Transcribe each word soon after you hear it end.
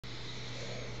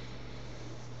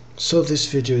So this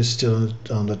video is still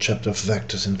on the chapter of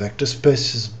vectors and vector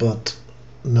spaces, but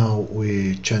now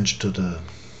we change to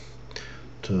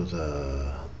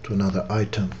another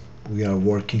item. We are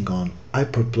working on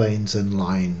hyperplanes and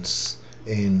lines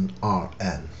in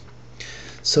Rn.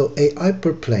 So a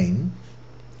hyperplane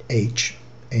H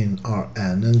in Rn,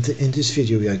 and in this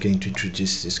video we are going to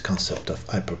introduce this concept of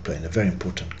hyperplane, a very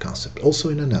important concept, also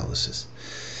in analysis.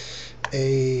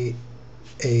 A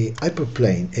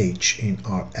hyperplane H in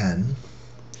Rn,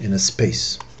 in a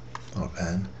space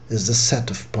Rn, is the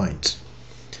set of points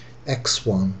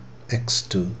x1,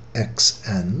 x2,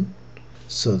 xn.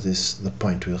 So the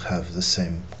point will have the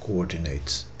same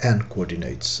coordinates, n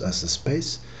coordinates, as the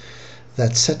space,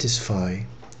 that satisfy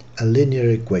a linear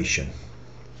equation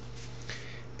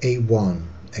a1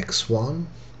 x1,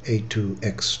 a2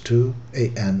 x2,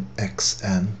 an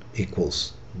xn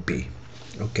equals b.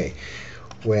 Okay,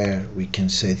 where we can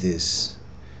say this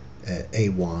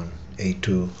a1,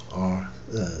 a2 are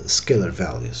scalar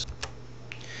values.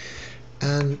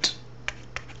 And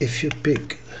if you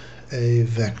pick a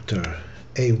vector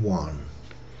a1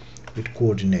 with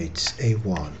coordinates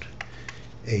a1,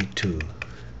 a2,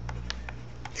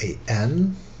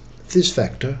 an, this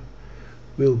vector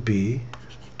will be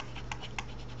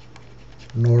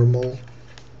normal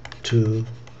to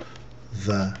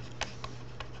the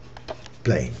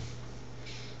plane.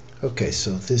 Okay,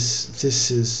 so this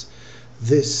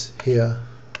here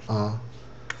are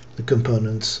the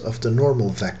components of the normal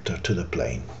vector to the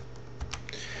plane.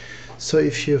 So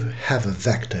if you have a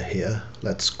vector here,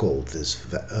 let's call this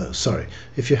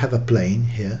if you have a plane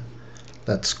here,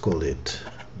 let's call it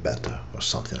beta or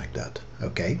something like that.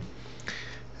 Okay,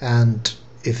 and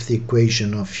if the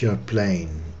equation of your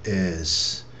plane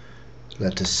is,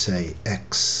 let us say,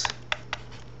 x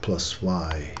plus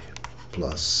y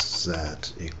plus z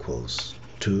equals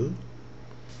 2,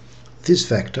 this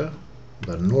vector,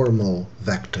 the normal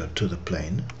vector to the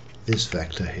plane, this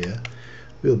vector here,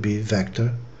 will be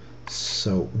vector,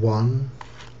 so 1,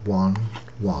 1,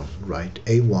 1, right?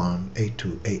 a1,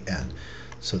 a2, an.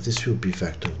 So this will be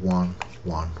vector 1,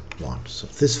 1, 1. So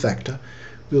this vector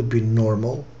will be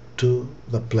normal to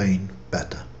the plane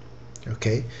beta.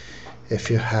 Okay, if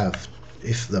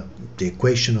the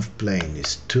equation of plane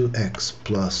is 2x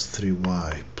plus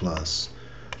 3y plus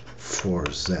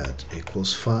 4z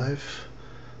equals 5,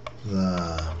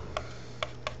 the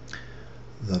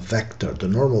vector, the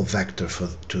normal vector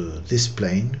to this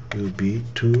plane will be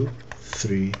 2,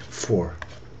 3, 4.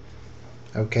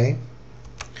 Okay,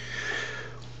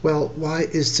 well, why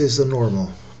is this the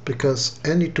normal? Because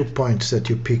any 2 points that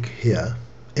you pick here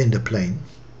in the plane,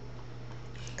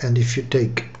 and if you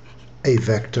take a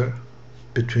vector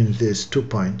between these 2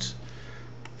 points,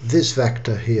 this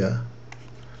vector here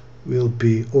will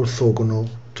be orthogonal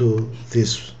to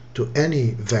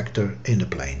any vector in the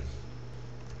plane.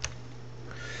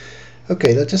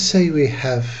 Okay, let us say we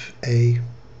have a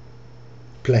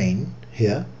plane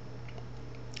here.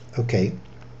 Okay,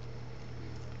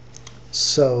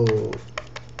 so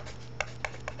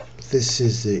this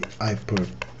is the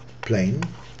hyperplane,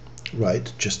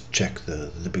 right? Just check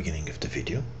the beginning of the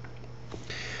video.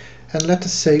 And let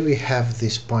us say we have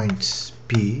these points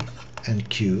P and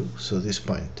Q. So this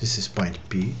is point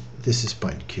P, this is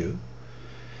point Q,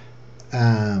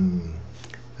 and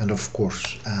of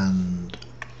course, and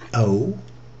O,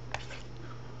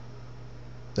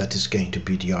 that is going to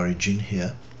be the origin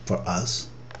here for us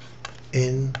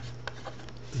in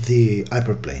the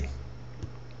hyperplane.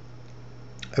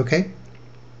 Okay,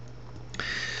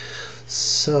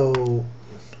 so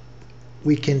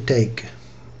we can take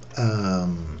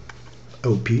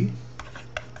OP,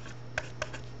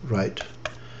 right,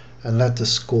 and let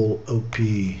us call OP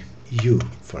U,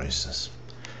 for instance,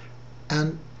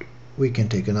 and we can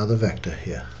take another vector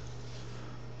here,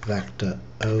 vector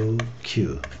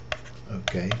OQ.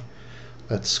 Okay,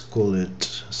 let's call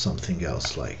it something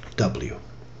else like W.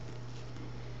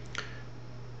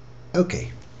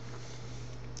 Okay,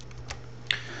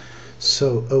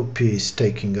 so OP is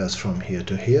taking us from here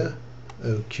to here,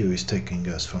 OQ is taking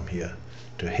us from here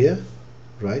to here,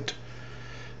 right?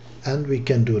 And we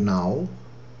can do now,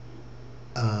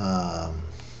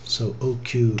 so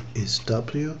OQ is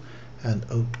W and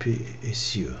OP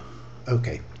is U.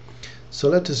 Okay, so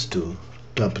let us do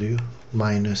W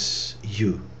minus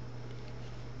U.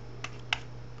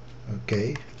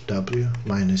 Okay, W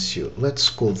minus U. Let's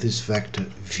call this vector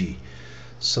V.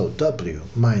 So W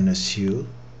minus U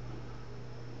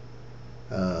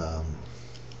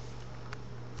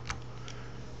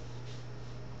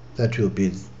that will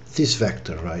be this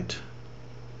vector, right?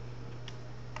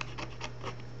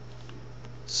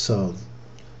 So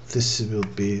this will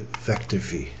be vector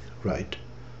V. right?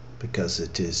 Because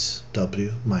it is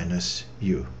W minus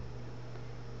U.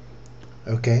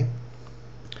 Okay?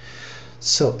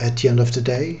 So at the end of the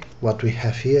day, what we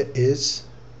have here is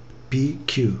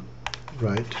PQ,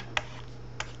 right?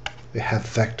 We have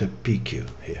vector PQ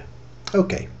here.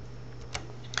 Okay.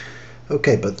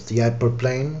 Okay, but the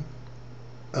hyperplane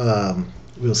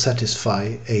will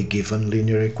satisfy a given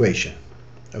linear equation.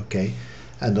 Okay,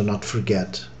 and do not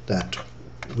forget that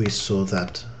we saw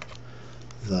that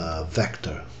the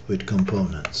vector with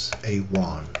components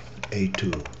a1,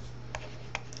 a2,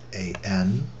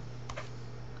 an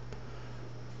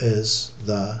is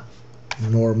the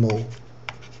normal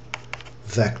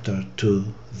vector to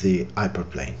the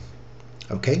hyperplane.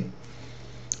 Okay?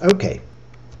 Okay.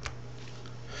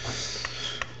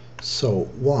 So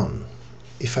 1,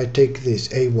 if I take this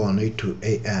a1,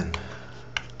 a2, an,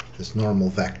 this normal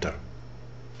vector,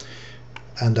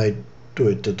 and I do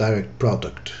it the direct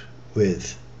product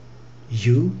with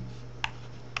u,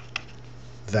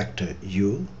 vector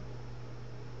u,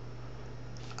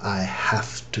 I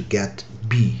have to get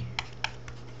b,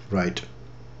 right?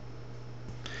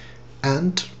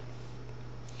 And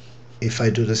if I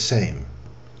do the same,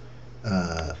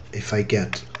 if I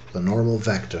get the normal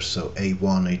vector, so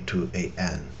a1, a2,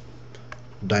 an,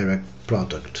 direct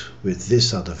product with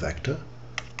this other vector,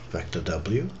 vector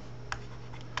w,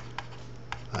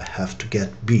 I have to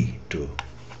get b too,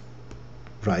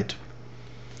 right?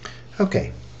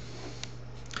 Okay,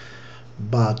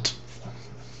 but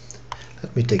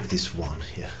let me take this one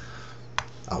here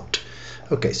out.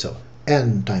 Okay, so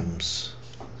n times,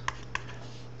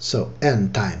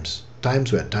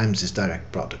 times where times is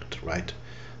direct product, right?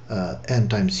 N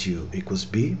times u equals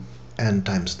b, n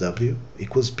times w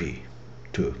equals b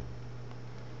too.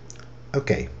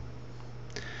 Okay.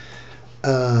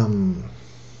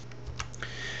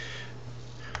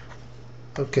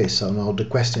 Okay, so now the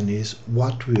question is,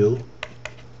 what will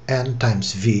n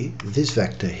times v, this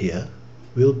vector here,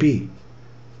 will be?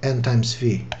 N times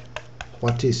v.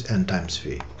 What is n times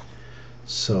v?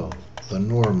 So the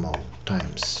normal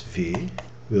times v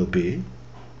will be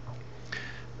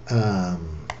the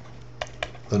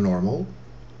normal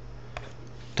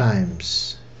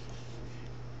times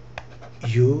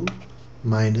u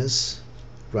minus,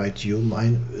 right,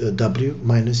 w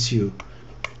minus u,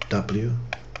 w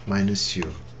minus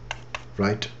u,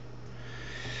 right?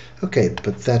 Okay,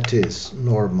 but that is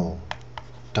normal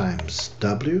times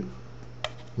w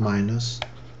minus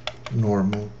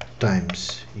normal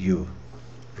times u,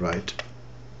 right?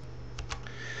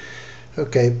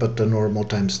 Okay, but the normal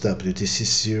times w, this is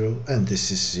 0 and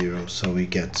this is 0, so we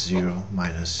get 0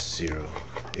 minus 0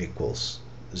 equals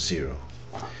 0.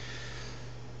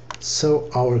 So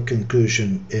our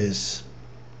conclusion is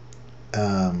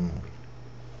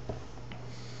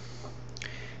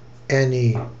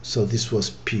so this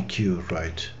was PQ,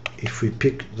 right? If we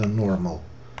pick the normal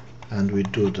and we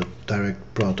do the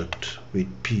direct product with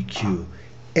PQ,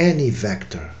 any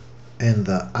vector in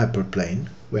the hyperplane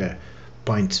where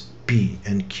points P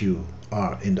and Q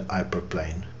are in the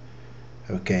hyperplane,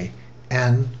 okay,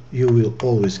 and you will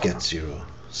always get 0.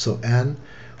 So n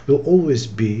will always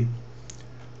be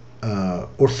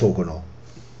orthogonal,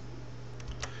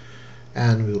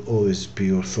 and will always be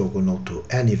orthogonal to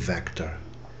any vector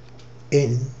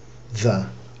in the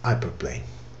hyperplane.